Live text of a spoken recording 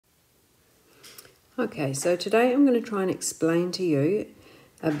Okay, so today I'm going to try and explain to you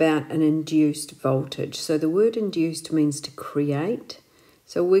about an induced voltage. So the word induced means to create.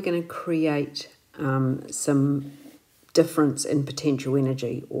 So we're going to create some difference in potential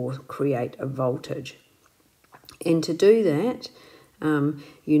energy or create a voltage. And to do that,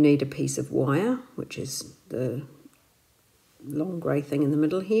 you need a piece of wire, which is the long grey thing in the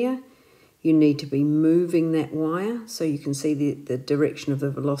middle here. You need to be moving that wire so you can see the direction of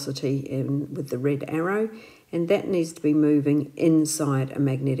the velocity with the red arrow, and that needs to be moving inside a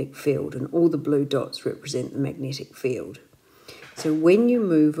magnetic field, and all the blue dots represent the magnetic field. So when you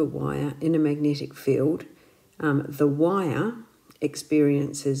move a wire in a magnetic field, the wire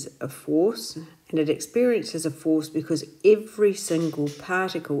experiences a force, and it experiences a force because every single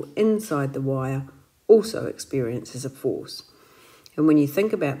particle inside the wire also experiences a force. And when you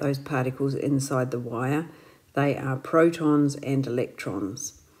think about those particles inside the wire, they are protons and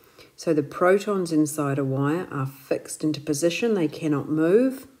electrons. So the protons inside a wire are fixed into position, they cannot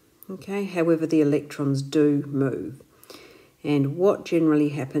move. Okay, however, the electrons do move. And what generally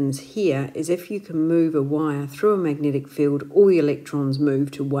happens here is if you can move a wire through a magnetic field, all the electrons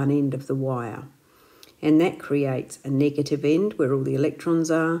move to one end of the wire. And that creates a negative end where all the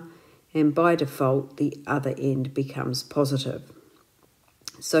electrons are, and by default, the other end becomes positive.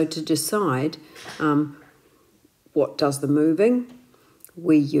 So to decide what does the moving,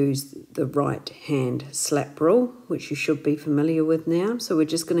 we use the right hand slap rule, which you should be familiar with now. So we're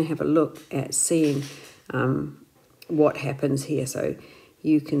just going to have a look at seeing what happens here. So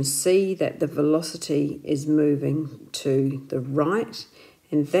you can see that the velocity is moving to the right,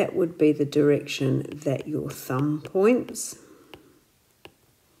 and that would be the direction that your thumb points.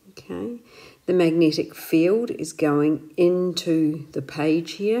 Okay. The magnetic field is going into the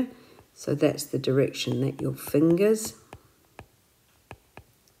page here, so that's the direction that your fingers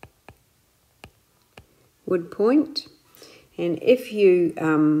would point. And if you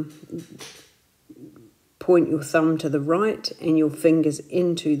point your thumb to the right and your fingers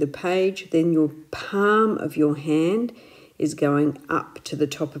into the page, then your palm of your hand is going up to the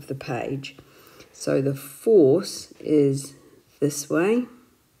top of the page. So the force is this way.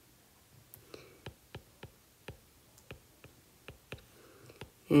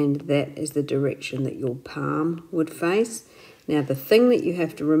 And that is the direction that your palm would face. Now, the thing that you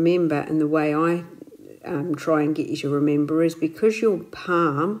have to remember, and the way I try and get you to remember, is because your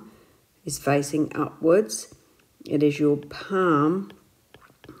palm is facing upwards, it is your palm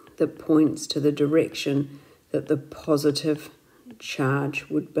that points to the direction that the positive charge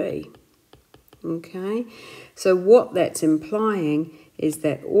would be. Okay, so what that's implying is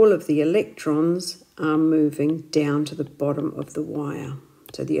that all of the electrons are moving down to the bottom of the wire.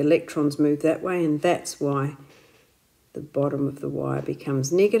 So the electrons move that way, and that's why the bottom of the wire becomes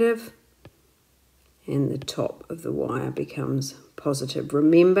negative and the top of the wire becomes positive.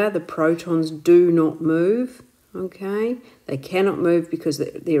 Remember, the protons do not move, okay? They cannot move because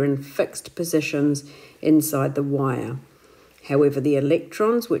they're in fixed positions inside the wire. However, the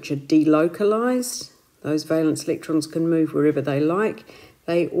electrons, which are delocalized, those valence electrons can move wherever they like,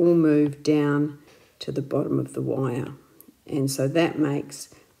 they all move down to the bottom of the wire. And so that makes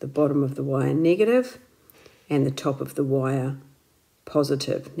the bottom of the wire negative and the top of the wire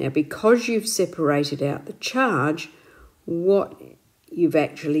positive. Now, because you've separated out the charge, what you've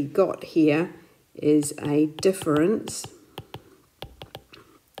actually got here is a difference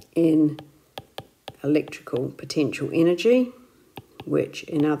in electrical potential energy, which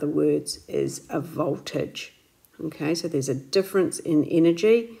in other words is a voltage. Okay, so there's a difference in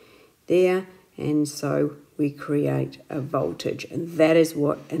energy there, and so we create a voltage, and that is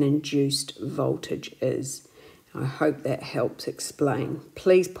what an induced voltage is. I hope that helps explain.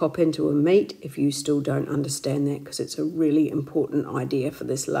 Please pop into a meet if you still don't understand that, because it's a really important idea for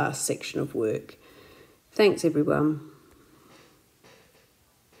this last section of work. Thanks, everyone.